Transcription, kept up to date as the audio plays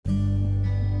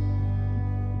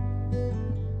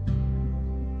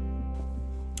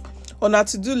On our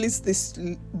to-do list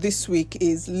this week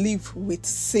is live with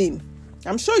sin.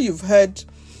 I'm sure you've heard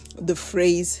the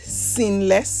phrase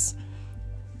sinless,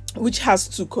 which has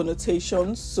two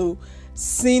connotations. So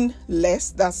sin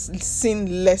less, that's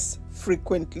sin less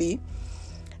frequently,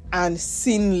 and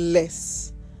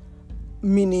sinless,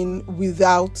 meaning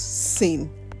without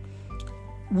sin.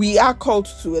 We are called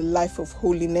to a life of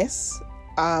holiness,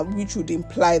 which would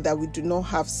imply that we do not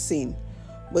have sin.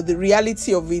 But the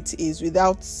reality of it is,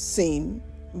 without sin,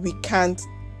 we can't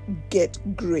get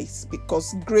grace,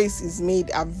 because grace is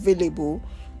made available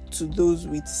to those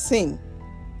with sin.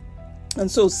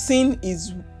 And so sin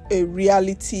is a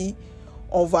reality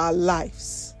of our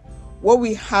lives. What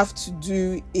we have to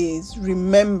do is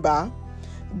remember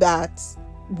that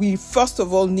we first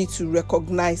of all need to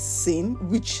recognize sin,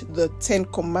 which the 10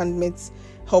 commandments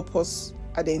help us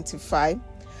identify.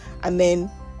 And then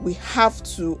we have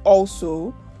to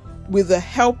also, with the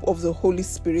help of the Holy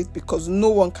Spirit, because no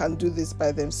one can do this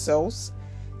by themselves,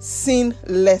 sin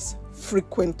less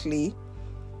frequently,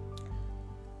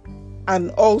 and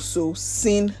also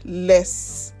sin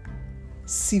less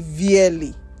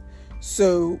severely.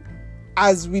 So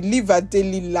as we live our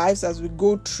daily lives, as we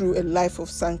go through a life of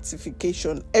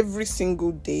sanctification, every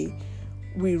single day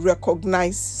we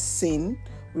recognize sin,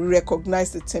 we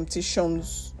recognize the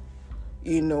temptations,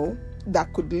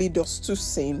 that could lead us to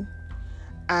sin.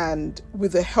 And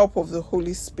with the help of the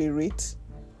Holy Spirit,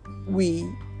 we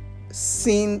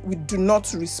do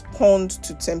not respond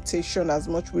to temptation as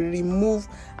much. We remove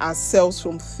ourselves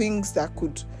from things that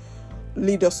could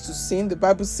lead us to sin. The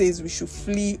Bible says we should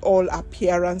flee all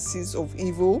appearances of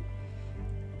evil.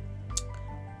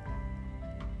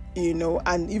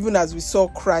 And even as we saw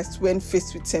Christ, when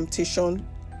faced with temptation,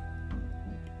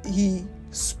 he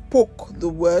spoke the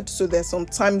word. So there's some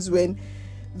times when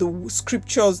the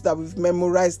scriptures that we've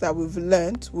memorized, that we've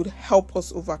learned, would help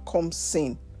us overcome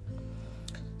sin.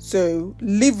 So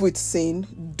live with sin.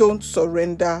 Don't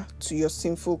surrender to your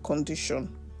sinful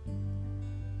condition.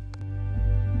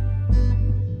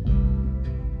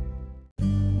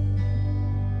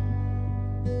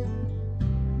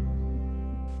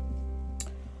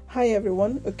 Hi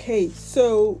everyone. Okay,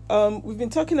 so we've been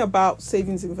talking about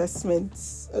savings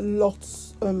investments a lot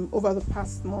over the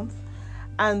past month,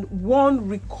 and one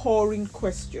recurring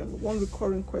question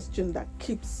that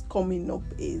keeps coming up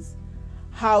is,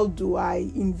 how do I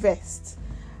invest?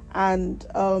 And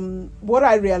what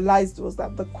I realized was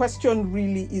that the question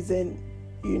really isn't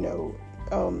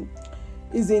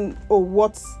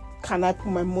what can I put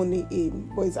my money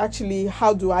in, but it's actually,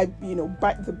 how do I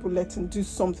bite the bullet and do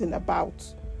something about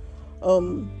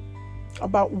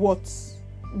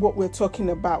what we're talking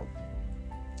about.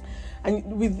 And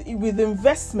with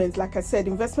investments, like I said,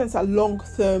 investments are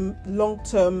long-term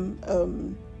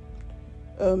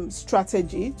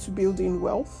strategy to building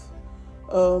wealth.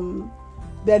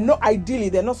 They're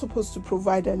not supposed to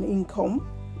provide an income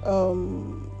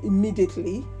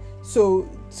immediately. So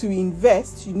to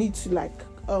invest, you need to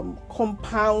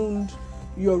compound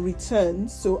your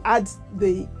returns. So add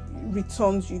the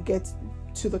returns you get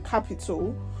to the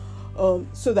capital,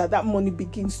 so that money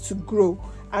begins to grow.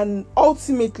 And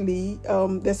ultimately,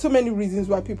 there's so many reasons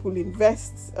why people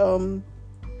invest, and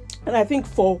I think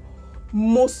for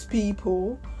most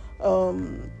people,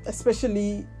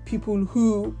 especially people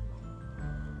who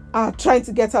are trying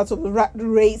to get out of the rat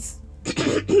race,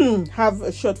 have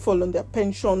a shortfall on their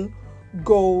pension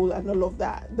goal and all of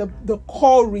that, the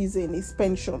core reason is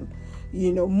pension.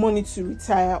 Money to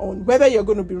retire on, whether you're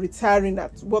going to be retiring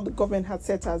at what the government has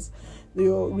set as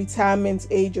your retirement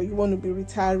age, or you want to be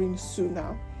retiring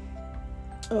sooner.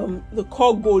 The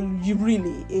core goal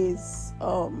really is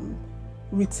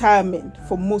retirement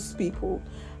for most people,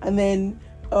 and then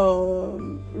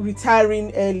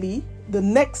retiring early. The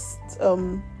next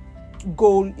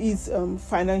goal is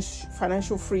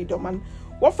financial freedom. And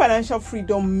what financial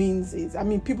freedom means is,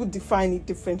 people define it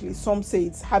differently. Some say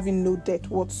it's having no debt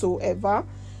whatsoever.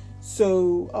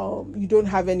 So you don't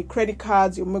have any credit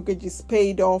cards, your mortgage is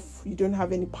paid off, you don't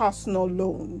have any personal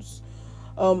loans.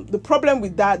 The problem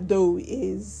with that, though,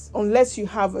 is unless you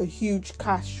have a huge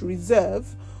cash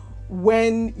reserve,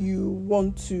 when you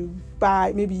want to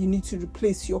buy, maybe you need to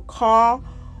replace your car,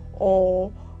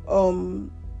 or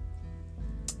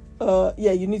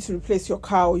you need to replace your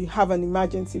car, or you have an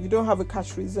emergency. If you don't have a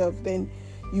cash reserve, then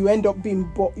you end up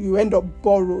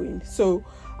borrowing. So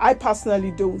I personally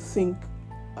don't think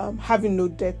having no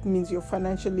debt means you're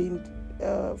financially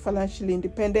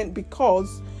independent,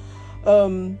 because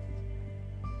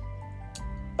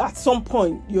at some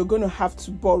point you're going to have to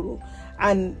borrow.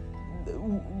 And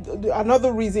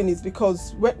another reason is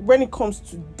because when it comes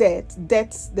to debt, there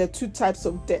are two types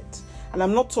of debt. And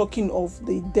I'm not talking of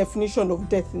the definition of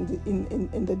debt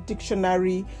in the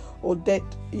dictionary, or debt,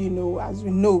 as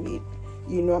we know it.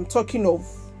 I'm talking of,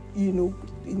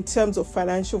 in terms of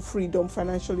financial freedom,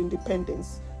 financial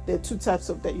independence. There are two types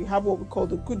of debt. You have what we call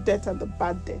the good debt and the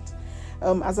bad debt.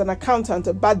 As an accountant,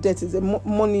 a bad debt is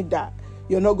money that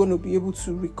you're not going to be able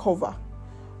to recover.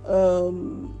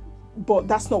 But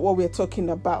that's not what we're talking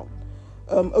about.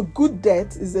 A good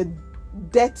debt is a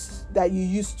debt that you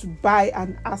use to buy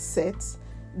an asset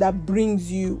that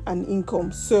brings you an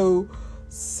income. So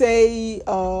say,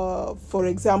 for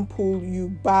example, you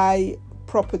buy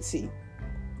property.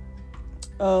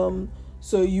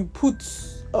 So you put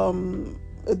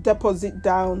a deposit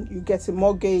down, you get a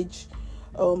mortgage,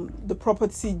 the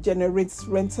property generates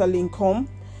rental income.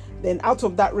 Then out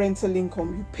of that rental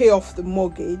income, you pay off the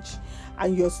mortgage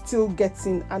and you're still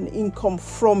getting an income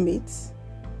from it.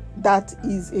 That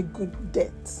is a good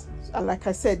debt. And like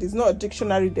I said, it's not a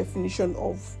dictionary definition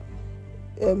of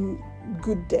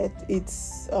good debt.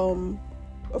 It's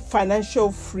a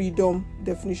financial freedom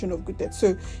definition of good debt.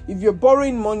 So if you're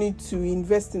borrowing money to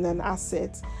invest in an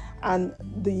asset and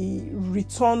the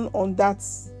return on that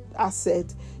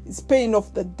asset is paying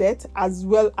off the debt as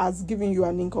well as giving you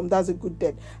an income, that's a good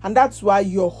debt. And that's why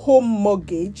your home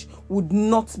mortgage would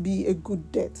not be a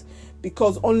good debt,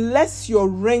 because unless you're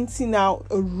renting out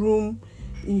a room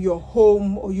in your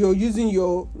home, or you're using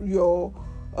your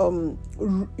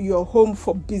home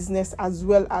for business as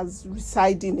well as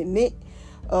residing in it,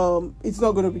 it's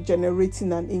not going to be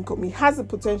generating an income. It has the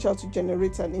potential to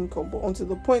generate an income, but until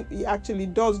the point it actually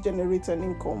does generate an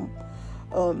income,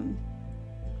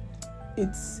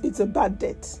 it's a bad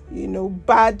debt.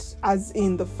 Bad as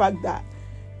in the fact that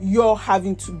you're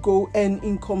having to go earn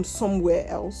income somewhere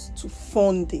else to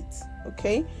fund it.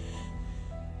 Okay,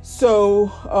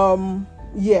 so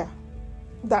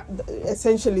that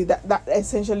essentially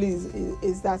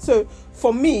is that. So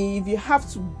for me, if you have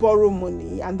to borrow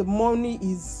money and the money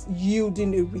is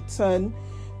yielding a return,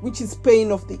 which is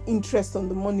paying off the interest on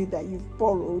the money that you've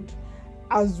borrowed,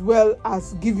 as well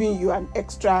as giving you an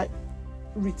extra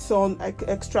return, like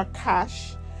extra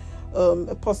cash,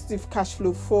 a positive cash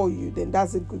flow for you, then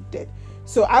that's a good debt.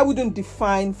 So I wouldn't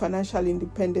define financial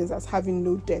independence as having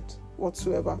no debt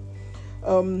whatsoever.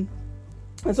 And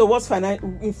so what's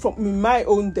from my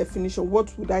own definition,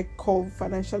 what would I call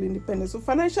financial independence? So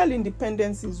financial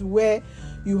independence is where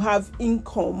you have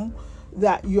income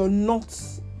that you're not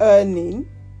earning,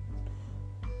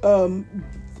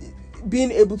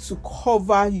 being able to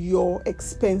cover your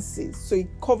expenses. So it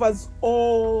covers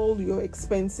all your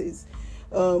expenses,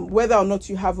 whether or not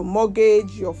you have a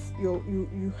mortgage, you're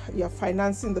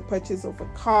financing the purchase of a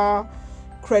car,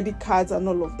 credit cards, and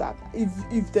all of that.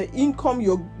 If the income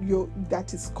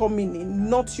that is coming in,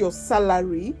 not your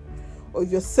salary, or if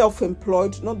you're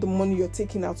self-employed, not the money you're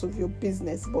taking out of your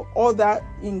business, but other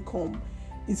income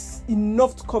is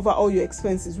enough to cover all your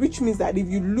expenses, which means that if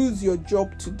you lose your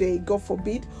job today, God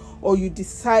forbid, or you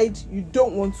decide you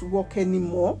don't want to work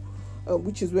anymore,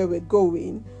 which is where we're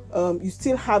going, you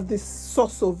still have this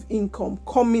source of income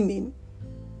coming in,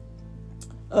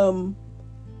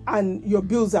 and your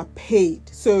bills are paid.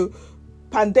 So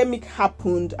pandemic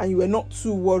happened and you were not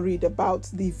too worried about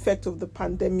the effect of the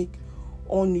pandemic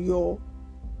on your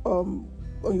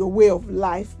way of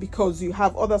life, because you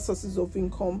have other sources of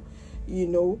income,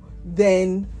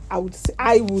 then I would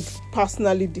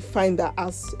personally define that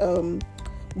as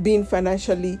being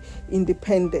financially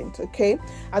independent. Okay,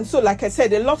 and so like I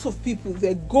said, a lot of people,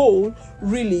 their goal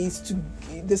really is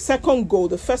the second goal.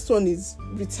 The first one is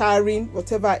retiring,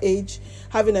 whatever age,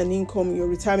 having an income in your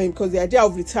retirement, because the idea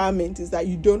of retirement is that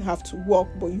you don't have to work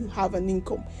but you have an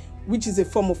income, which is a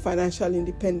form of financial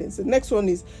independence. The next one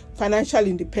is financial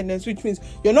independence, which means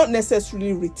you're not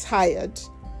necessarily retired,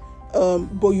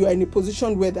 but you are in a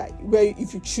position where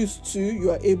if you choose to,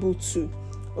 you are able to.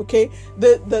 Okay,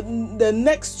 the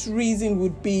next reason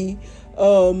would be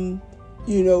to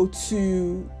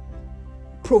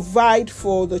provide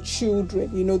for the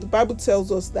children. The Bible tells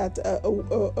us that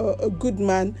a good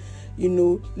man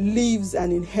leaves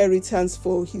an inheritance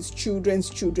for his children's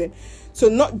children. So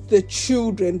not the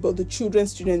children, but the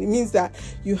children's children. It means that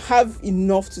you have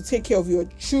enough to take care of your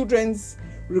children's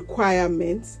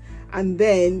requirements, and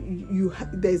then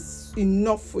there's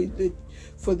enough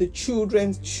for the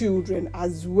children's children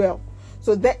as well.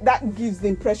 So that gives the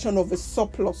impression of a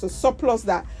surplus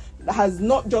that has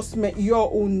not just met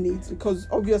your own needs, because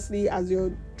obviously as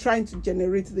you're trying to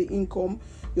generate the income,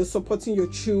 you're supporting your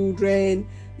children,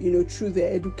 through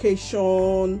their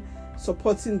education,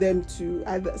 supporting them to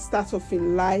either start off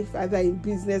in life, either in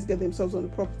business, get themselves on the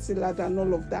property ladder, and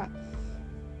all of that.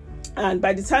 And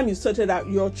by the time you sorted out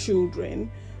your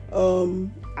children,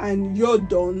 and you're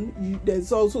done,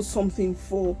 there's also something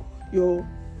for your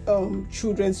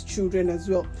children's children as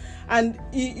well. And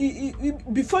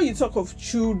before you talk of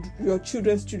your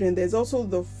children's children, there's also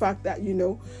the fact that,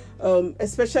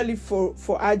 especially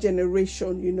for our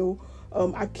generation,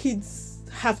 our kids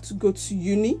have to go to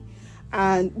uni.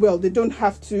 And well, they don't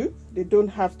have to,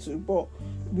 but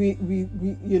we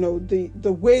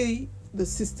the way the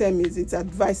system is, it's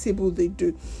advisable they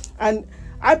do. And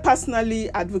I personally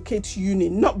advocate uni,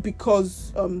 not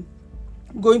because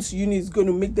going to uni is going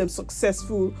to make them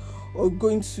successful or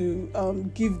going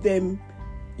to give them,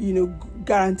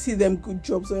 guarantee them good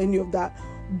jobs or any of that.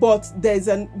 But there's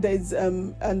a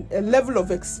level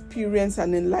of experience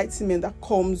and enlightenment that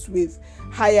comes with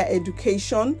higher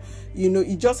education.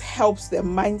 It just helps their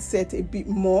mindset a bit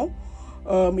more.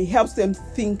 It helps them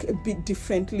think a bit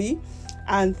differently.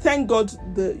 And thank God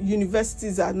the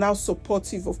universities are now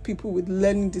supportive of people with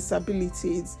learning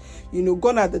disabilities.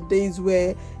 Gone are the days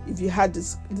where if you had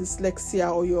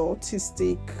dyslexia or you're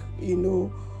autistic,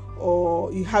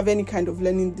 or you have any kind of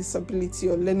learning disability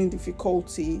or learning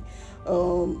difficulty,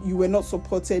 you were not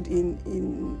supported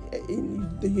in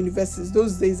the universities.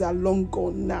 Those days are long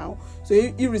gone now. So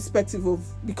irrespective of,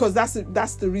 because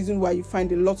that's the reason why you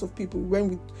find a lot of people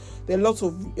there are lots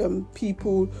of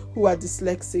people who are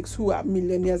dyslexics, who are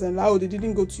millionaires, and they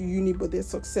didn't go to uni but they're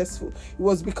successful. It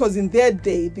was because in their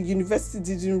day the university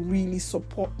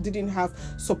didn't have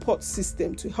support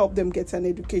system to help them get an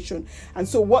education. And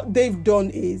so what they've done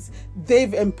is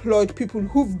they've employed people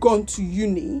who've gone to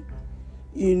uni,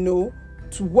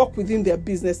 to work within their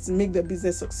business to make their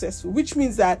business successful, which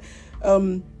means that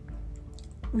you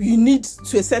need,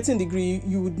 to a certain degree,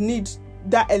 you would need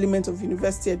that element of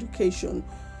university education,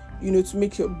 to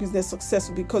make your business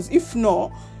successful. Because if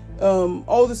not,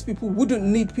 all these people wouldn't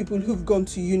need people who've gone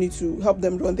to uni to help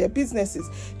them run their businesses.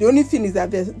 The only thing is that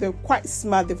they're quite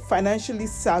smart, they're financially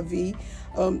savvy,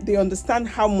 they understand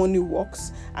how money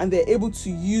works, and they're able to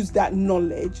use that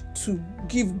knowledge to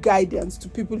give guidance to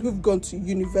people who've gone to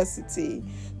university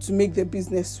to make their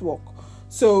business work.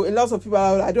 So a lot of people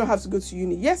are, I don't have to go to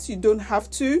uni. Yes, you don't have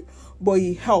to, but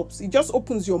it helps. It just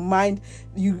opens your mind.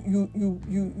 You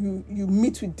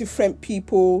meet with different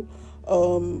people.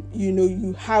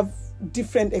 You have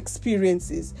different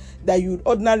experiences that you would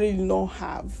ordinarily not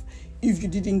have if you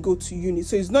didn't go to uni.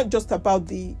 So it's not just about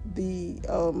the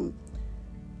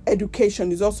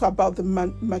education, is also about the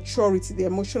maturity, the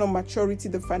emotional maturity,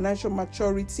 the financial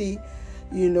maturity,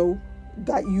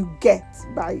 that you get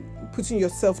by putting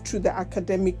yourself through the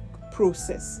academic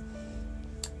process.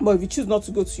 But if you choose not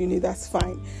to go to uni, that's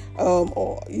fine.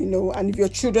 And if your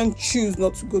children choose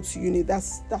not to go to uni,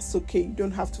 that's okay. You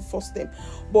don't have to force them.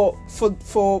 But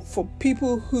for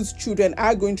people whose children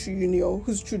are going to uni, or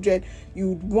whose children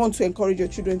you want to encourage your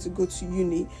children to go to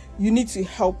uni, you need to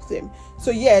help them.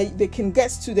 So they can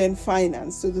get student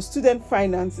finance. So the student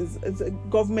finance is a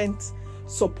government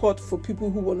support for people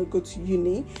who want to go to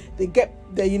uni. They get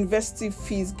their university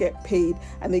fees get paid,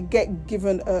 and they get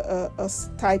given a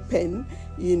stipend,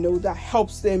 that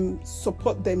helps them,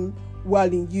 support them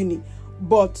while in uni.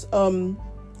 But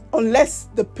unless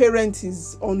the parent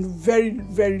is on very,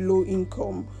 very low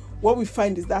income, what we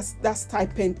find is that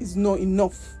stipend is not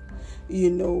enough.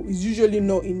 It's usually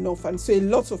not enough. And so a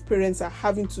lot of parents are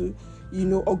having to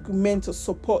augment or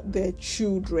support their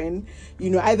children.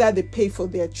 Either they pay for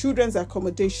their children's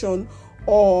accommodation,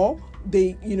 or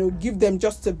they give them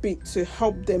just a bit to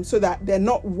help them, so that they're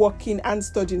not working and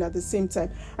studying at the same time.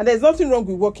 And there's nothing wrong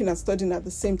with working and studying at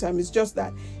the same time. It's just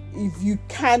that if you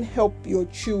can help your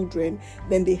children,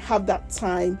 then they have that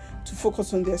time to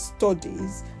focus on their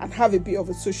studies and have a bit of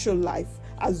a social life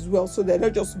as well. So they're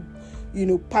not just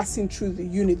passing through the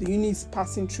uni is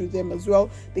passing through them as well.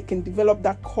 They can develop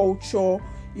that culture,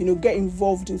 get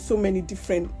involved in so many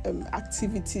different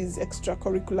activities,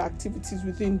 extracurricular activities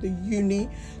within the uni,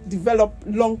 develop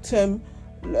long-term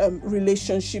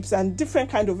relationships and different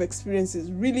kind of experiences,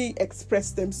 really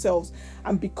express themselves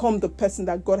and become the person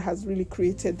that God has really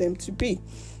created them to be.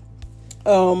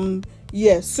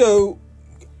 So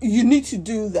you need to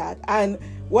do that. And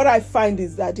what I find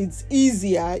is that it's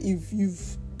easier if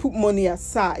you've put money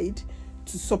aside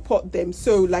to support them.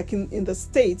 So like in the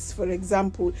States, for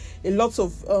example, a lot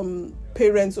of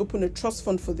parents open a trust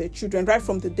fund for their children right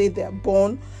from the day they're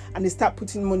born, and they start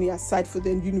putting money aside for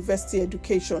their university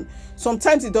education.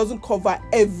 Sometimes it doesn't cover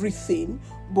everything,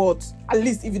 but at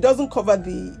least if it doesn't cover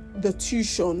the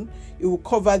tuition, it will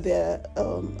cover their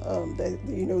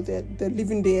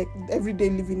living, their everyday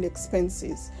living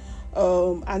expenses.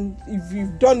 and if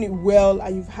you've done it well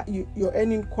and you're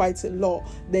earning quite a lot,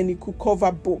 then it could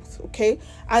cover both. Okay.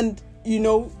 And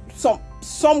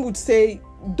some would say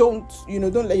don't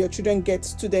let your children get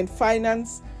student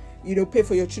finance, pay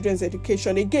for your children's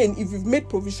education. Again, if you've made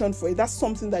provision for it, that's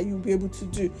something that you'll be able to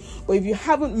do. But if you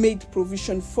haven't made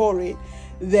provision for it,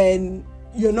 then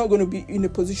you're not going to be in a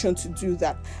position to do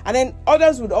that. And then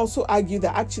others would also argue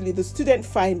that actually the student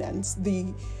finance,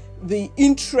 the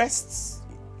interests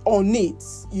on it,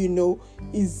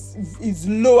 is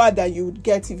lower than you would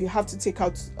get if you have to take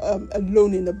out a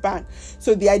loan in the bank.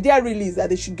 So the idea really is that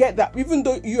they should get that, even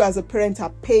though you as a parent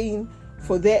are paying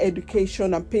for their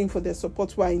education and paying for their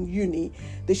support while in uni,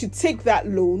 they should take that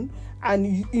loan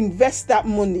and invest that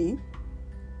money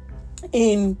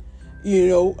in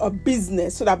a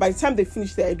business, so that by the time they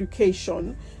finish their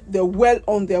education, they're well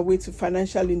on their way to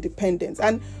financial independence.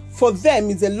 And for them,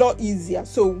 it's a lot easier.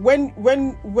 So when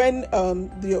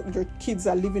your kids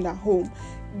are living at home,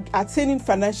 attaining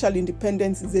financial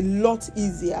independence is a lot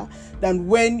easier than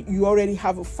when you already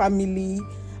have a family,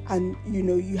 and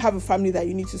you have a family that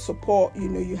you need to support.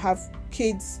 You have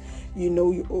kids. If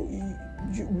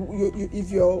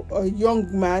you're a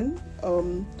young man,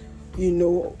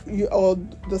 you or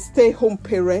the stay-home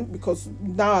parent, because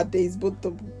nowadays both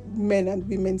the men and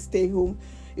women stay home.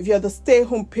 If you're the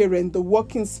stay-home parent, the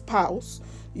working spouse,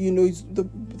 is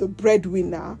the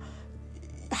breadwinner,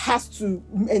 has to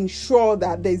ensure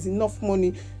that there's enough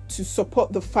money to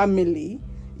support the family,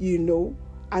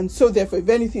 and so therefore if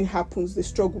anything happens, they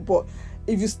struggle. But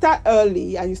if you start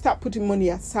early and you start putting money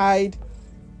aside,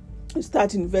 you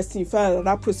start investing, you find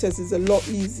that process is a lot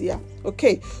easier.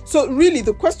 Okay, so really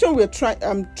the question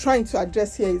I'm trying to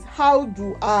address here is, how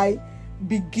do I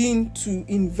begin to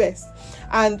invest?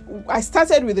 And I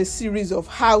started with a series of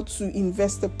how to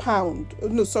invest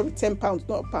 £10,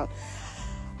 not a pound.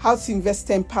 How to invest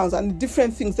 £10 and the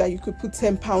different things that you could put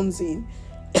 £10 in,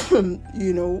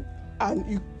 and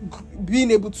you being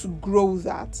able to grow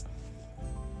that,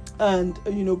 and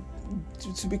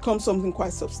to become something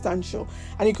quite substantial.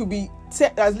 And it could be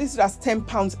as little as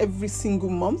 £10 every single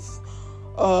month.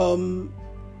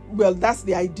 Well, that's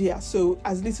the idea. So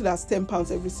as little as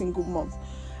 £10 every single month.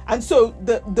 And so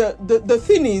the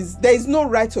thing is, there is no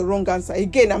right or wrong answer.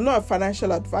 Again, I'm not a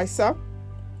financial advisor,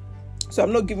 so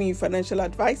I'm not giving you financial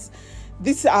advice.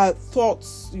 These are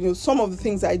thoughts, some of the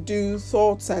things I do,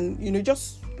 thoughts, and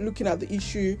just looking at the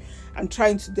issue and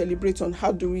trying to deliberate on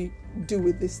how do we deal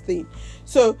with this thing.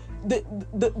 So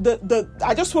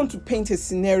I just want to paint a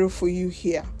scenario for you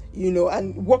here,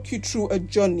 and walk you through a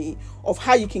journey of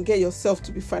how you can get yourself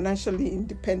to be financially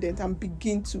independent and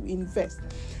begin to invest.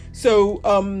 So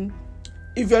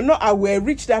if you're not aware,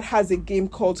 Rich Dad has a game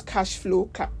called Cash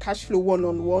Flow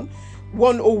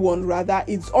 101 rather.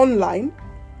 It's online.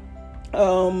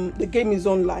 The game is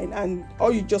online, and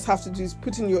all you just have to do is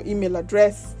put in your email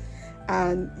address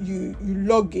and you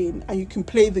log in, and you can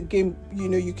play the game.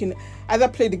 You can either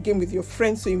play the game with your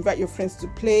friends, so invite your friends to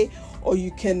play, or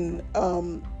you can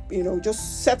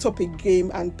just set up a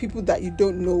game and people that you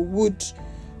don't know would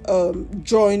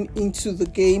join into the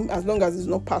game, as long as it's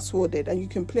not passworded, and you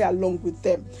can play along with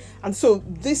them. And so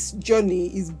this journey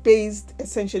is based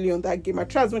essentially on that game. I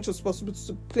try as much as possible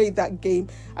to play that game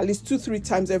at least 2-3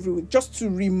 times every week, just to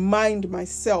remind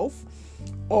myself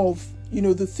of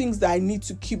the things that I need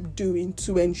to keep doing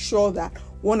to ensure that,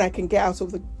 one, I can get out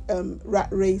of the rat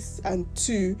race, and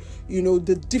two,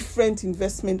 the different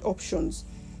investment options.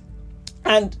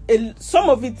 And some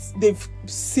of it they've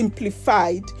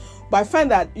simplified, but I find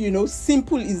that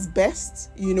simple is best.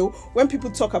 When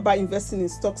people talk about investing in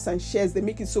stocks and shares, they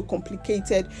make it so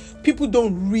complicated. People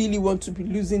don't really want to be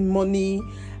losing money,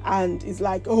 and it's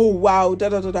like, oh wow,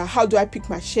 how do I pick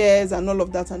my shares and all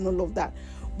of that.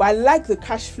 But I like the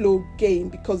cash flow game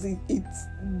because it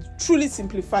truly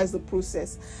simplifies the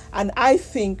process. And I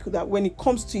think that when it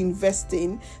comes to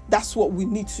investing, that's what we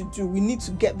need to do. We need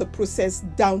to get the process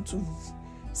down to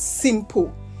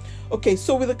simple. Okay,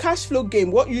 so with the cash flow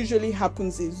game, what usually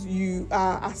happens is you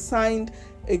are assigned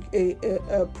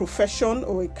a profession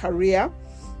or a career.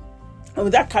 And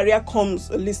with that career comes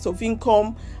a list of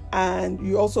income, and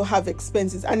you also have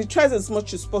expenses, and it tries as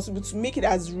much as possible to make it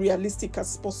as realistic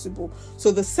as possible.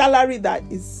 So the salary that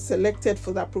is selected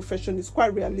for that profession is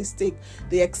quite realistic,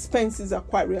 the expenses are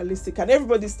quite realistic, and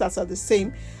everybody starts at the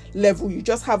same level. You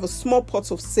just have a small pot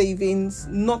of savings,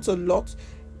 not a lot,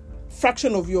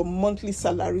 fraction of your monthly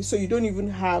salary, so you don't even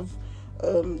have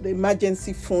the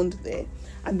emergency fund there.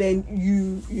 And then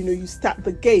you start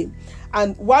the game,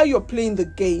 and while you're playing the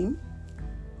game,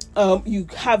 You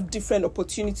have different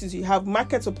opportunities. You have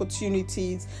market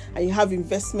opportunities and you have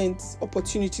investment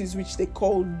opportunities, which they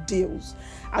call deals.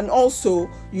 And also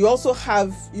you also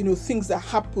have, things that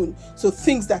happen, so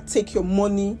things that take your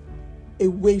money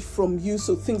away from you,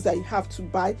 so things that you have to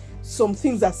buy, some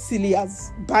things as silly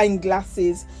as buying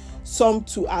glasses, some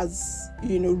to as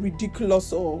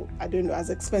ridiculous, or I don't know,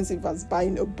 as expensive as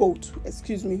buying a boat.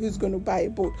 Excuse me, who's going to buy a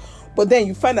boat? But then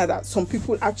you find out that some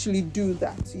people actually do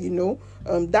that.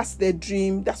 That's their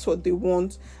dream, that's what they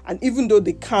want, and even though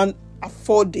they can't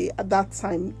afford it at that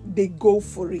time, they go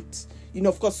for it.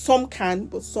 Of course some can,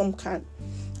 but some can't.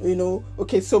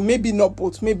 Okay, so maybe not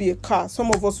boats, maybe a car.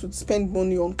 Some of us would spend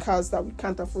money on cars that we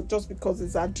can't afford just because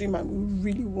it's our dream and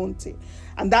we really want it.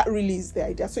 And that really is the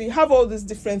idea. So you have all these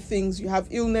different things. You have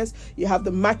illness, you have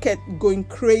the market going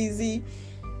crazy,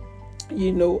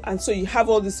 and so you have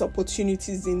all these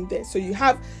opportunities in there. So you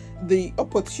have the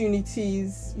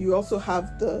opportunities, you also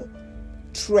have the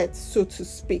threat, so to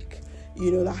speak,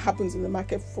 that happens in the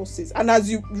market forces. And as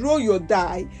you roll your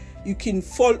die, you can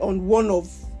fall on one of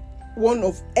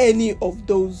any of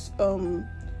those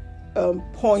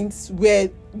points where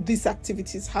these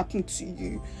activities happen to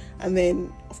you, and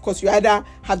then of course you either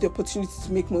have the opportunity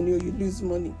to make money or you lose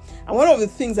money. And one of the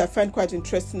things I find quite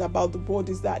interesting about the board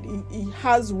is that it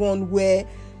has one where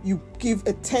you give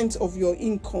 1/10 of your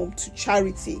income to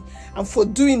charity, and for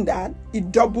doing that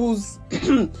it doubles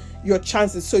your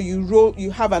chances. So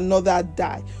you have another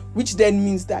die, which then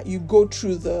means that you go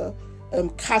through the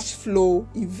cash flow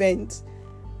event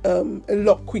a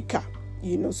lot quicker.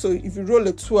 So if you roll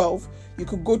a 12, you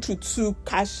could go through 2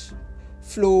 cash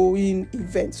flowing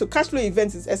events. So cash flow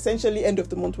events is essentially end of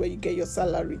the month where you get your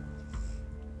salary,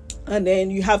 and then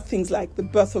you have things like the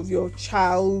birth of your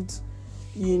child,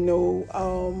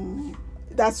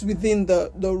 that's within the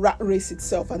rat race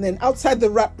itself. And then outside the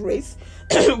rat race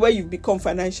where you've become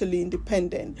financially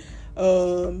independent,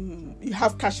 you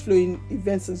have cash flowing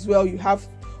events as well. You have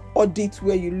audit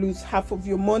where you lose half of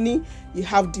your money, you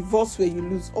have divorce where you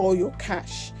lose all your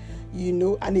cash,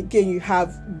 and again you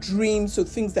have dreams, so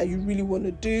things that you really want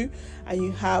to do, and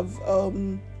you have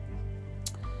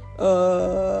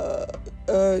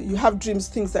dreams,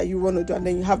 things that you want to do, and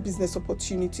then you have business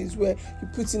opportunities where you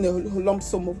put in a lump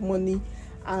sum of money,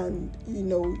 and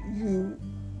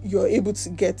you're able to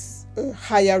get a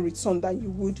higher return than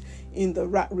you would in the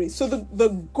rat race. So the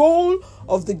goal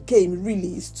of the game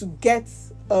really is to get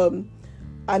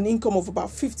an income of about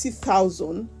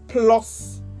 50,000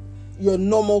 plus your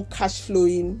normal cash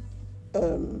flowing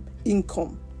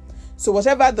income. So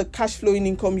whatever the cash flowing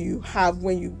income you have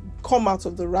when you come out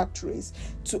of the rat race,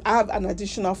 to have an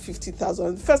additional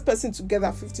 50,000. The first person to get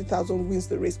that 50,000 wins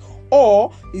the race.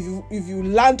 Or if you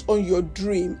land on your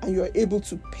dream and you're able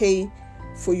to pay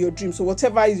for your dream. So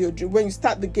whatever is your dream, when you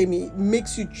start the game, it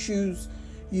makes you choose,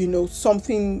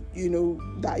 something,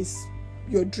 that is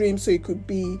your dream. So it could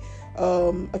be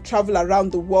a travel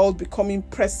around the world, becoming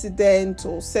president,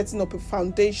 or setting up a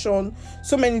foundation,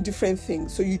 so many different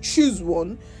things. So you choose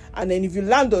one, and then if you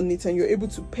land on it and you're able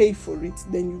to pay for it,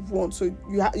 then you've won. So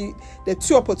there are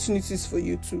 2 opportunities for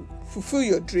you to fulfill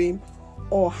your dream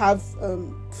or have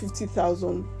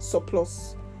 50,000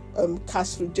 surplus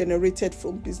cash flow generated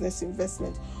from business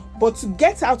investment. But to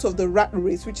get out of the rat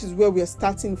race, which is where we are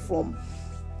starting from,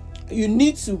 you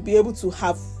need to be able to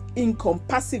have income,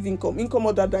 passive income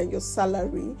other than your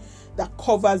salary, that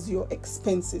covers your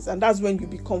expenses, and that's when you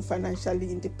become financially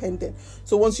independent.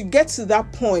 So once you get to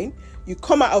that point, you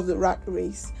come out of the rat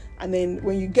race, and then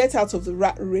when you get out of the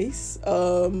rat race,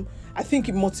 I think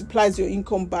it multiplies your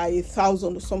income by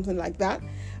 1,000 or something like that,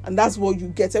 and that's what you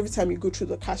get every time you go through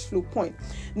the cash flow point.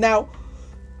 Now,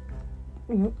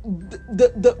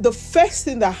 the first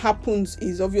thing that happens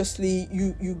is obviously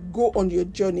you go on your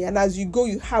journey, and as you go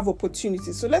you have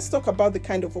opportunities. So let's talk about the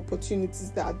kind of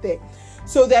opportunities that are there.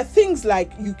 So there are things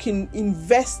like you can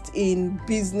invest in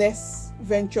business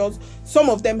ventures. Some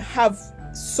of them have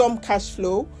some cash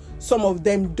flow, some of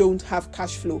them don't have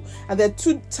cash flow, and there are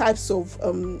 2 types of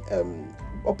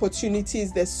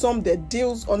opportunities. There's some that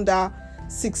deals under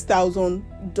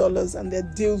 $6,000 and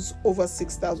they're deals over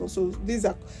 $6,000. So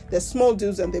they're small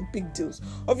deals and they're big deals.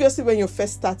 Obviously, when you're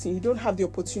first starting, you don't have the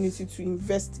opportunity to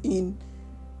invest in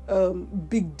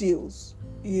big deals.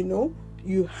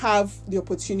 You have the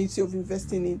opportunity of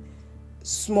investing in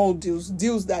small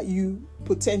deals that you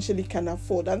potentially can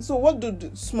afford. And so what do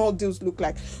the small deals look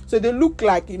like? So they look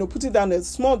like, putting down a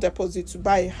small deposit to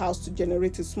buy a house to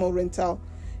generate a small rental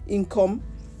income.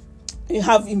 You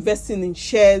have investing in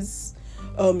shares.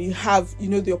 You have,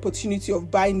 the opportunity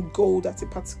of buying gold at a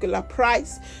particular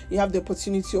price. You have the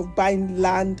opportunity of buying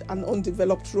land, an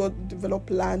undeveloped road,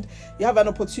 developed land. You have an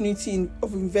opportunity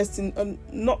of investing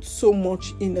not so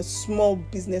much in a small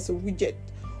business, a widget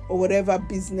or whatever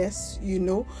business.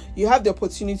 You have the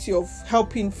opportunity of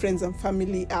helping friends and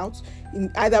family out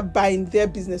in either buying their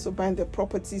business or buying their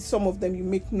property. Some of them you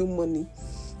make no money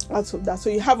out of that. So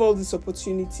you have all these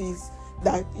opportunities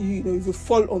that, if you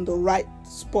fall on the right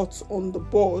spot on the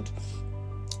board,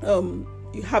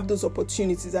 you have those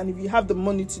opportunities, and if you have the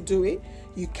money to do it,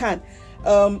 you can.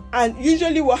 And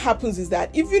usually what happens is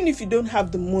that even if you don't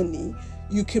have the money,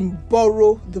 you can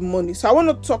borrow the money. So I want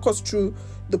to talk us through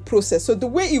the process. So the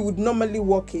way it would normally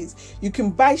work is you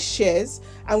can buy shares,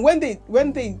 and when you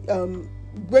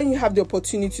have the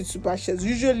opportunity to buy shares,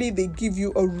 usually they give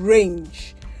you a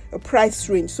price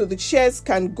range. So the shares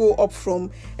can go up from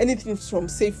anything from,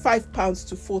 say, £5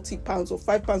 to £40, or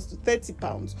 £5 to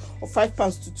 £30, or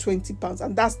 £5 to £20,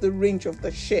 and that's the range of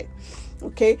the share.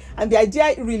 Okay, and the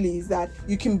idea really is that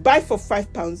you can buy for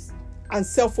 £5 and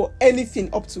sell for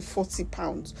anything up to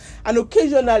 £40. And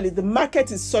occasionally the market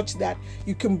is such that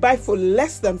you can buy for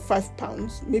less than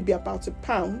 £5, maybe about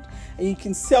 £1, and you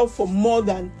can sell for more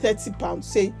than £30,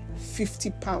 say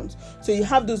 £50. So you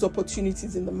have those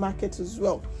opportunities in the market as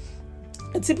well.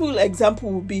 A typical example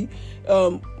would be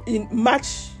in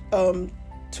March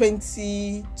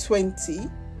 2020,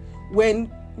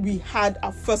 when we had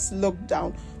our first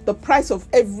lockdown, the price of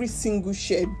every single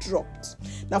share dropped.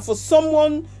 Now, for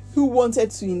someone who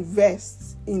wanted to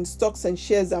invest in stocks and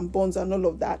shares and bonds and all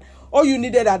of that, all you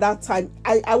needed at that time,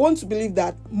 I want to believe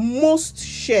that most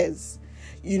shares,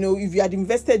 if you had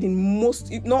invested in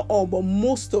most, if not all, but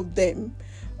most of them,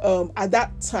 at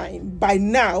that time, by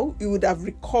now you would have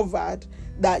recovered,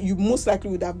 that you most likely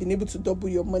would have been able to double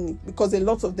your money, because a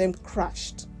lot of them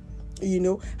crashed,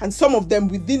 and some of them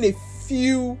within a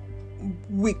few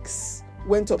weeks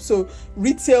went up. So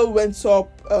retail went up,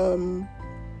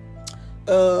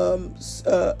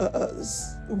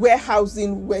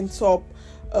 warehousing went up,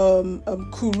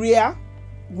 courier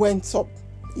went up,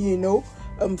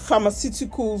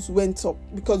 pharmaceuticals went up,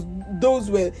 because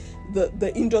those were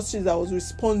the industries that was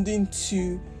responding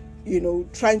to,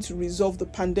 trying to resolve the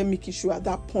pandemic issue at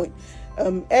that point.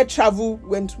 Air travel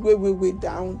went way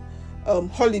down.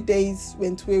 Holidays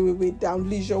went way down.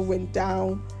 Leisure went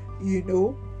down.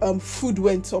 Food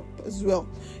went up as well.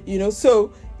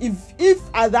 So if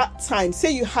at that time,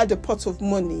 say you had a pot of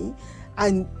money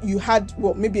and you had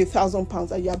maybe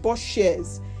 £1,000, and you had bought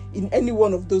shares in any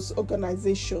one of those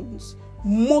organizations,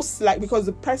 most likely, because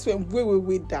the price went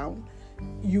way down,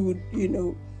 you would,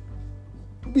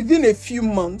 within a few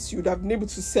months, you would have been able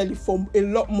to sell it for a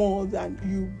lot more than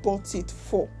you bought it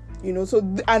for.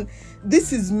 So and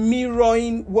this is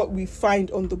mirroring what we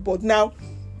find on the board. Now,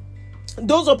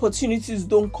 those opportunities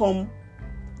don't come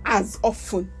as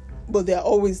often, but they're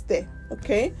always there.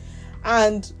 Okay,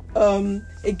 and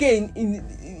again,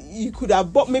 you could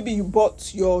have bought, maybe you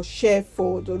bought your share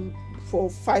for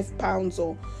 £5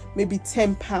 or maybe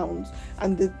 £10,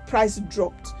 and the price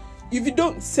dropped. If you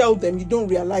don't sell them, you don't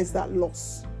realize that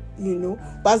loss,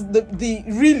 But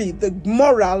the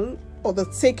moral or the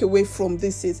takeaway from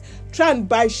this is try and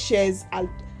buy shares at,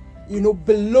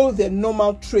 below their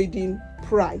normal trading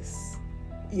price.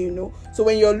 So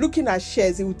when you're looking at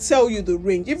shares, it will tell you the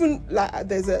range. Even like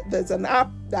there's an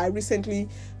app that I recently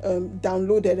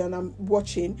downloaded and I'm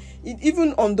watching it.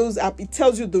 Even on those apps, it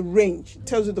tells you the range, it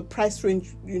tells you the price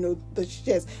range, the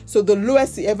shares. So the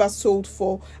lowest it ever sold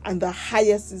for and the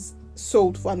highest is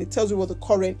sold for, and it tells you what the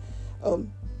current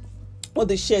what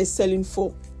the share is selling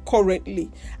for currently.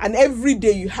 And every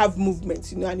day you have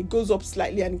movements, and it goes up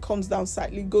slightly and it comes down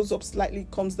slightly, goes up slightly,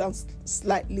 comes down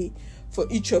slightly for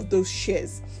each of those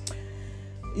shares,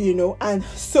 and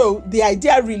so the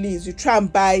idea really is you try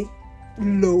and buy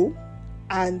low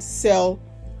and sell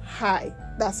high.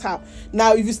 That's how.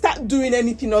 Now, if you start doing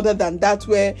anything other than that,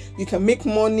 where you can make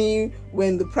money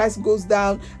when the price goes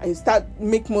down and you start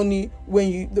make money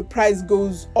when the price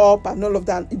goes up and all of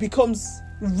that, it becomes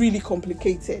really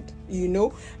complicated,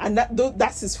 and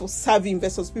that is for savvy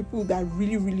investors, people that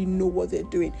really know what they're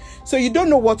doing. So you don't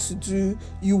know what to do,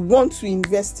 you want to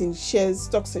invest in shares,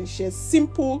 stocks and shares.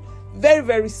 Simple,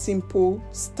 very simple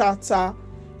starter.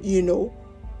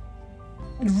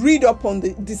 Read up on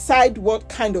decide what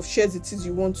kind of shares it is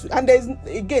you want to, and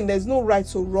there's no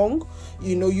right or wrong.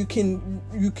 You can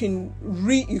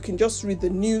just read the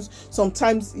news.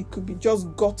 Sometimes it could be just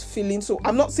gut feeling. So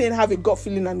I'm not saying have a gut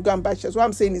feeling and go and buy shares. What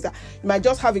I'm saying is that you might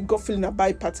just have a gut feeling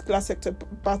about a particular sector,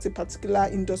 about a particular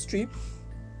industry,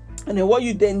 and then what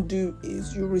you then do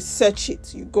is you research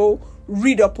it. You go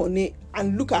read up on it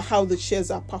and look at how the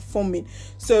shares are performing.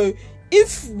 So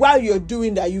if while you're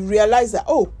doing that, you realize that,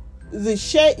 oh, the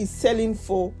share is selling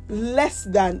for less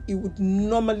than it would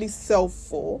normally sell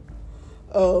for,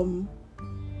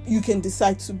 you can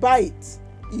decide to buy it,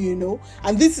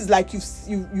 and this is like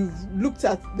you've looked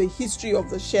at the history of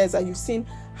the shares and you've seen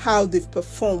how they've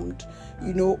performed,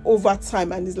 over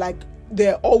time, and it's like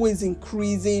they're always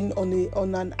increasing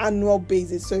on an annual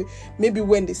basis. So maybe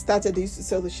when they started, they used to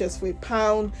sell the shares for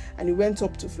 £1 and it went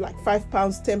up to like £5,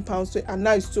 £10, and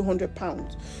now it's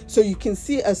 £200. So you can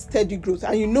see a steady growth,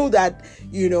 and that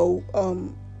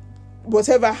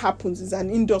whatever happens is an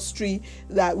industry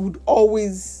that would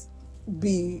always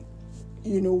be,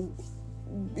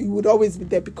 it would always be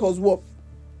there, because what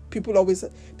people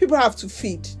have to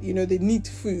feed, they need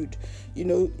food.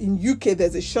 In UK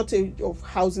there's a shortage of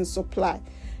housing supply,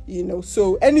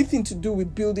 so anything to do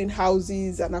with building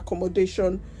houses and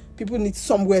accommodation, people need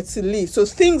somewhere to live. So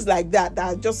things like that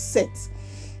are just set,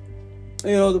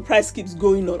 the price keeps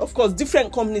going on. Of course,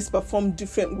 different companies perform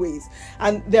different ways,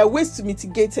 and there are ways to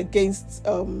mitigate against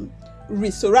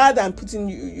risk. So rather than putting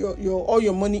all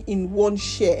your money in one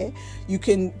share, you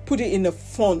can put it in a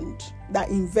fund that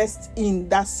invests in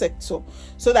that sector,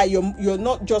 so that you're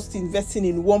not just investing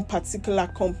in one particular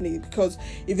company, because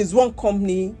if it's one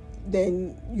company,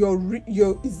 then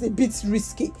it's a bit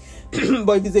risky.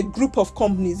 But if it's a group of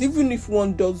companies, even if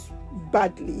one does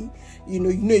badly,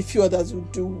 a few others will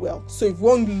do well. So if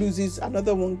one loses,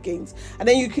 another one gains, and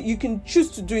then you can choose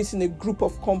to do it in a group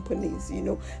of companies,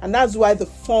 and that's why the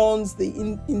funds, the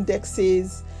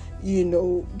indexes,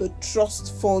 the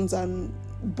trust funds and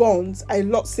bonds are a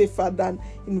lot safer than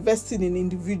investing in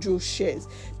individual shares,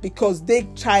 because they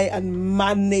try and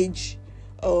manage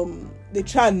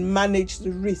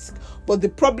the risk. But the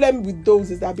problem with those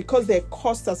is that because there are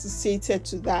costs associated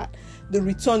to that, the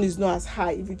return is not as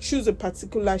high. If you choose a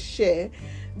particular share,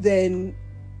 then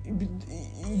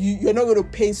you're not going to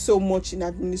pay so much in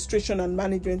administration and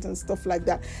management and stuff like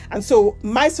that. And so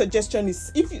my suggestion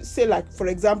is, if you say, like, for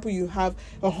example, you have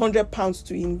 £100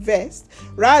 to invest,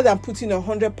 rather than putting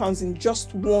 £100 in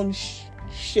just one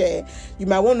share, you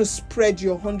might want to spread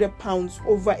your £100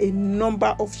 over a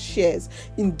number of shares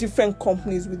in different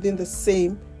companies within the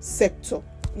same sector,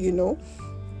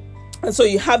 and so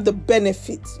you have the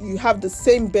benefits, you have the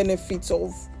same benefits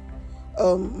of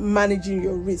managing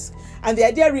your risk. And the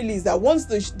idea really is that once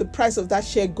the price of that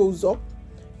share goes up,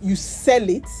 you sell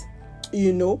it,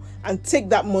 and take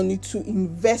that money to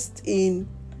invest in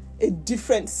a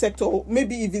different sector. Or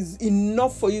maybe if it's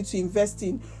enough for you to invest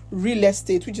in real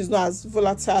estate, which is not as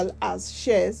volatile as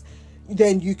shares,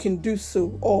 then you can do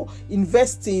so, or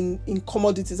invest in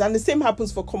commodities. And the same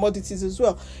happens for commodities as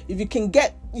well. If you can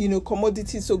get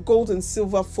commodities, so gold and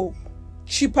silver, for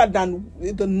cheaper than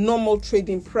the normal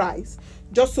trading price,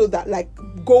 just so that, like,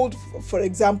 gold, for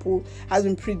example, has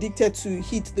been predicted to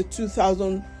hit the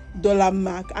 $2,000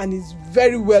 mark and is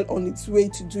very well on its way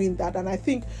to doing that. And I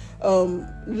think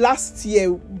last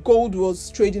year gold was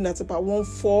trading at about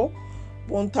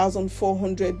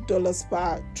 $1,400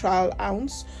 per trial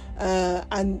ounce,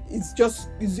 and it's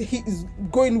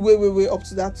going way up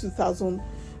to that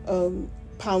 £2,000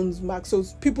 pounds mark. So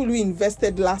people who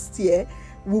invested last year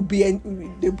they'll be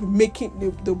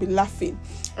laughing.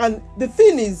 And the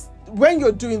thing is, when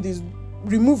you're doing this,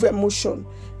 remove emotion,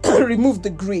 remove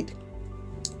the greed.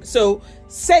 So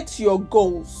set your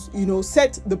goals,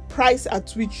 set the price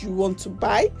at which you want to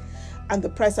buy and the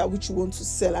price at which you want to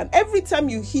sell. And every time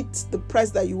you hit the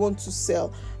price that you want to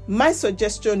sell, my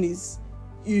suggestion is,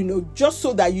 just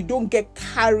so that you don't get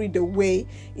carried away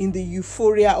in the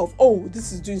euphoria of, oh,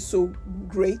 this is doing so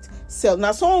great, sell.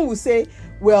 Now, someone will say,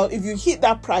 well, if you hit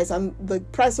that price and the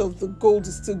price of the gold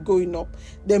is still going up,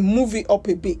 then move it up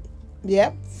a bit.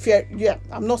 Yeah, fair. Yeah,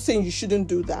 I'm not saying you shouldn't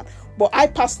do that, but I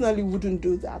personally wouldn't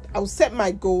do that. I'll set my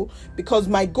goal, because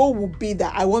my goal will be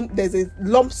that there's a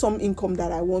lump sum income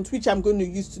that I want, which I'm going to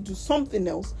use to do something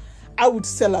else. I would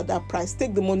sell at that price,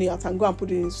 take the money out and go and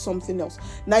put it in something else.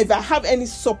 Now, if I have any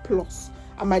surplus,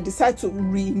 I might decide to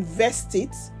reinvest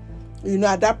it,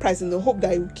 at that price, in the hope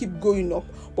that it will keep going up.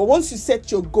 But once you set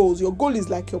your goals, your goal is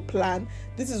like your plan.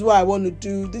 This is what I want to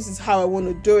do. This is how I want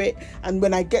to do it. And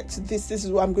when I get to this is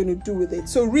what I'm going to do with it.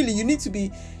 So really, you need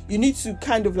to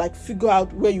kind of like figure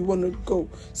out where you want to go.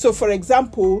 So for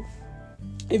example,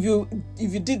 if you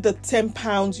did the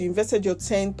 £10, you invested your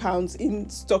 £10 in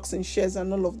stocks and shares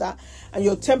and all of that, and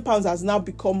your £10 has now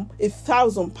become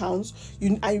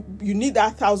 £1,000, you need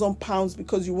that £1,000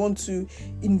 because you want to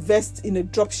invest in a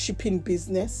drop shipping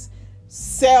business.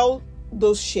 Sell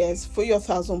those shares for your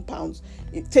 £1,000.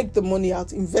 Take the money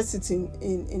out, invest it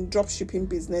in drop shipping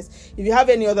business. If you have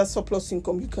any other surplus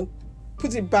income, you can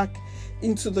put it back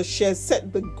into the shares,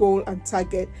 set the goal and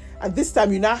target, and this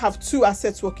time you now have two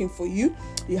assets working for you.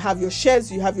 You have your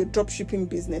shares, you have your drop shipping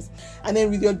business. And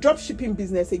then with your drop shipping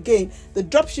business, again, the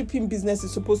drop shipping business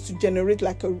is supposed to generate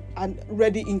like a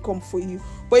ready income for you.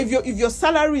 But if your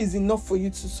salary is enough for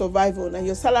you to survive on, and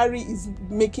your salary is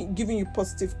giving you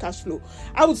positive cash flow,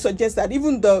 I would suggest that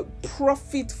even the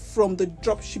profit from the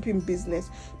drop shipping business,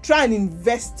 try and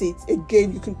invest it.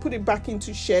 Again, you can put it back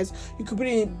into shares, you can put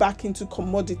it back into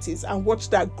commodities, and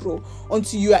watch that grow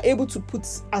until you are able to put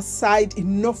aside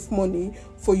enough money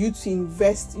for you to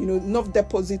invest, enough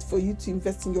deposit for you to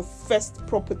invest in your first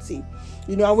property.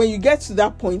 And when you get to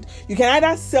that point, you can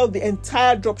either sell the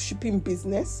entire drop shipping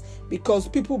business, because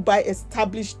people buy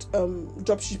established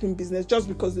drop shipping business just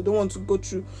because they don't want to go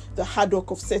through the hard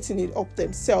work of setting it up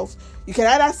themselves. You can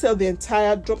either sell the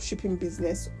entire drop shipping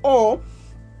business, or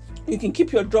you can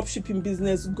keep your drop shipping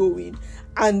business going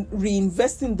and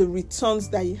reinvesting the returns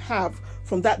that you have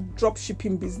from that drop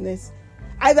shipping business,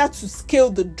 either to scale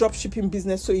the drop shipping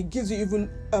business so it gives you even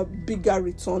a bigger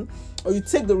return, or you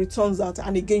take the returns out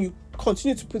and again you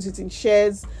continue to put it in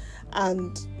shares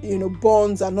and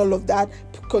bonds and all of that,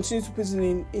 continue to put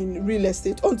it in real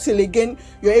estate until again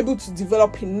you're able to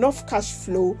develop enough cash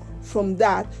flow from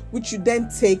that, which you then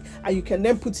take and you can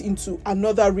then put into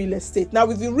another real estate. Now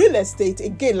with the real estate,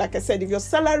 again, like I said, if your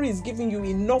salary is giving you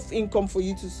enough income for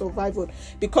you to survive on,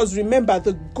 because remember,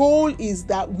 the goal is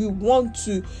that we want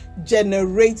to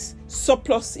generate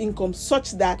surplus income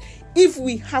such that if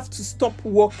we have to stop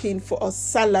working for a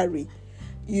salary,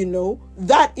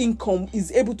 that income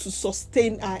is able to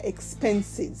sustain our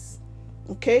expenses.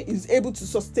 Okay, is able to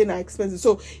sustain our expenses.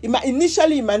 So it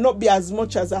might not be as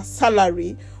much as a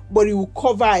salary, but it will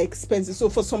cover our expenses. So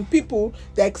for some people,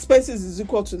 their expenses is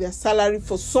equal to their salary.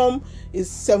 For some, is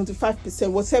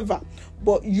 75%, whatever.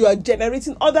 But you are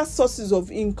generating other sources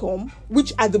of income,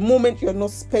 which at the moment you're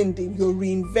not spending, you're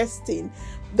reinvesting,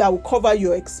 that will cover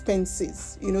your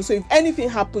expenses. So if anything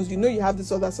happens, you have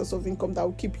this other source of income that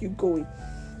will keep you going.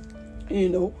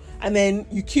 And then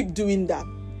you keep doing that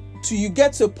till you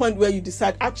get to a point where you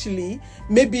decide, actually,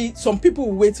 maybe some people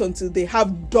will wait until they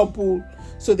have double,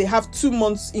 so they have 2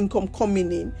 months income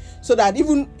coming in, so that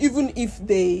even if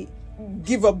they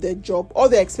give up their job, all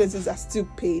their expenses are still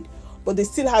paid, but they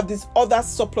still have this other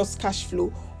surplus cash flow,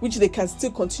 which they can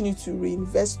still continue to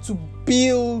reinvest to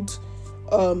build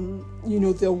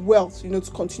their wealth,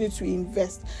 to continue to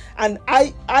invest. And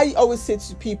I always say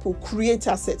to people, create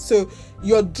assets. So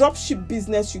your dropship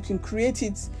business, you can create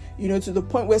it, to the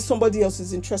point where somebody else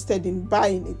is interested in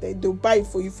buying it. They'll buy it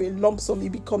for you for a lump sum.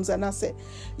 It becomes an asset.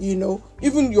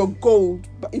 Even your gold,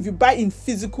 if you buy in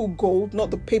physical gold,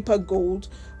 not the paper gold,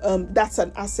 that's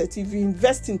an asset. If you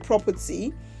invest in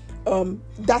property,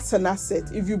 that's an asset.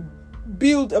 If you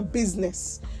build a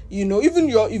business, even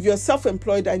if you're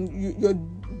self-employed and you're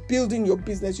building your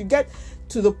business, you get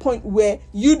to the point where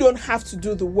you don't have to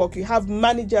do the work. You have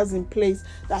managers in place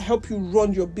that help you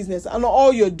run your business, and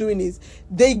all you're doing is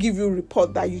they give you a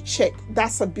report that you check.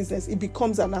 That's a business. It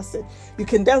becomes an asset. You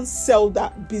can then sell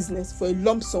that business for a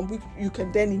lump sum, which you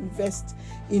can then invest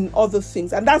in other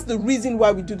things. And that's the reason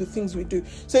why we do the things we do.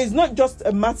 So it's not just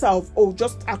a matter of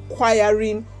just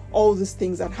acquiring all these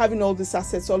things and having all these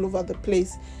assets all over the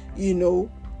place.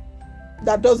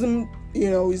 That doesn't,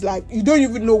 it's like you don't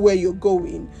even know where you're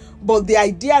going. But the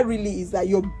idea really is that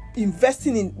you're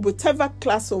investing in whatever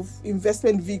class of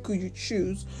investment vehicle you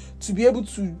choose to be able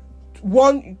to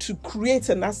create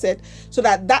an asset, so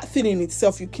that thing in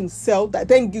itself you can sell, that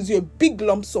then gives you a big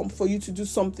lump sum for you to do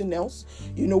something else,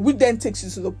 which then takes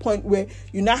you to the point where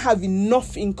you now have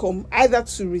enough income either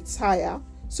to retire,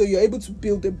 so you're able to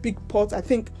build a big pot. I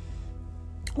think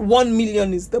 1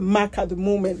 million is the mark at the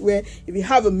moment, where if you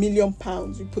have £1 million,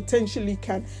 you potentially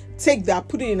can take that,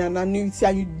 put it in an annuity,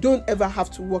 and you don't ever have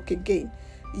to work again,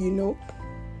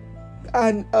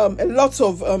 And a lot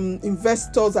of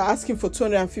investors are asking for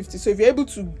 250. So if you're able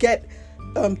to get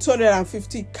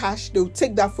 250 cash, they'll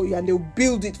take that for you and they'll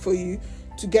build it for you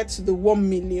to get to the 1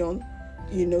 million,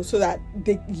 so that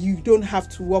you don't have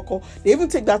to work. Or they even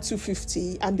take that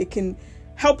 250 and they can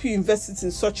help you invest it in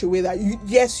such a way that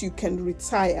you can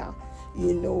retire,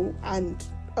 and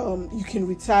you can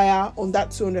retire on that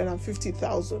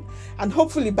 250,000, and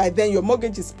hopefully by then your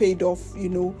mortgage is paid off.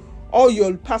 All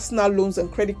your personal loans and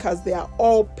credit cards, they are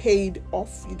all paid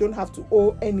off. You don't have to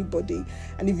owe anybody.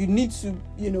 And if you need to,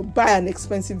 buy an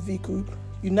expensive vehicle,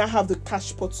 you now have the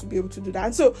cash pot to be able to do that.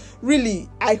 And so really,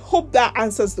 I hope that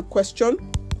answers the question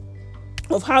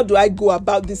of how do I go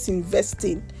about this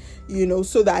investing,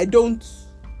 so that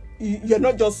you're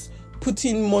not just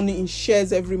putting money in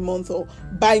shares every month, or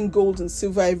buying gold and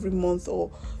silver every month,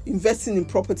 or investing in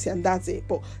property, and that's it.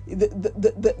 But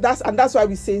that's why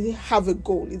we say have a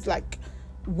goal. It's like,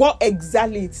 what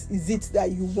exactly is it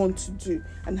that you want to do,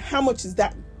 and how much is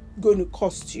that going to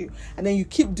cost you? And then you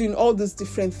keep doing all these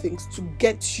different things to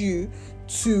get you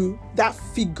to that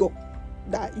figure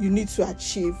that you need to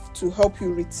achieve to help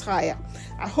you retire.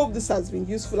 I hope this has been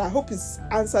useful. I hope it's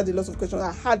answered a lot of questions.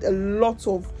 I had a lot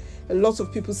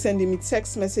of people sending me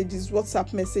text messages,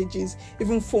 WhatsApp messages,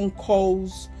 even phone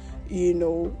calls,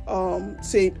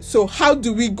 saying, so how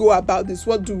do we go about this?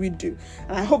 What do we do?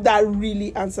 And I hope that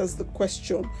really answers the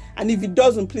question. And if it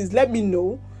doesn't, please let me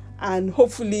know, and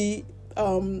hopefully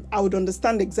I would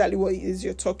understand exactly what it is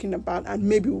you're talking about, and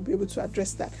maybe we'll be able to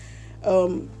address that.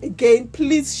 Again,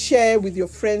 please share with your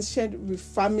friends, share with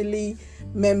family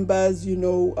members,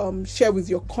 share with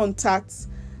your contacts,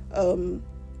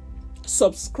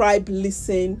 subscribe,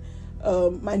 listen.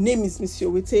 My name is Miss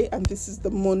Yowete, and this is the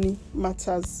Money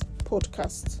Matters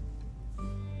podcast.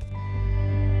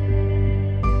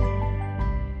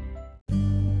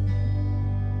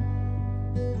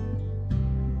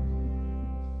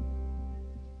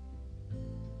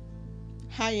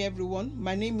 Hi everyone,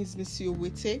 my name is Missy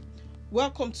Owete.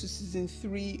 Welcome to season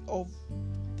 3 of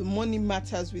the Money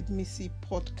Matters with Missy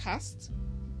podcast.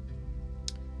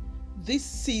 This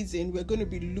season we're going to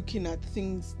be looking at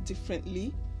things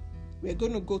differently. We're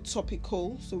going to go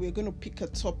topical, so we're going to pick a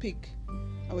topic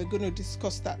and we're going to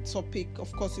discuss that topic.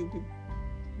 Of course, it will be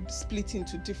split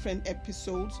into different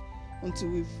episodes until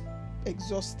we've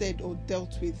exhausted or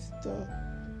dealt with the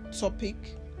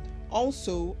topic.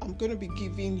 Also, I'm going to be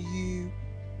giving you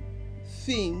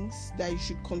things that you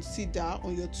should consider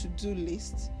on your to-do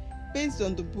list based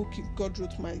on the book If God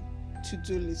Wrote My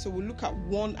To-Do List. So we'll look at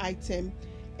one item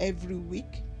every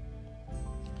week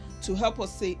to help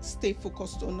us stay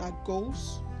focused on our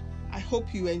goals. I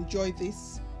hope you enjoy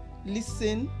this.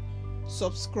 Listen,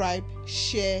 subscribe,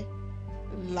 share,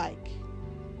 like.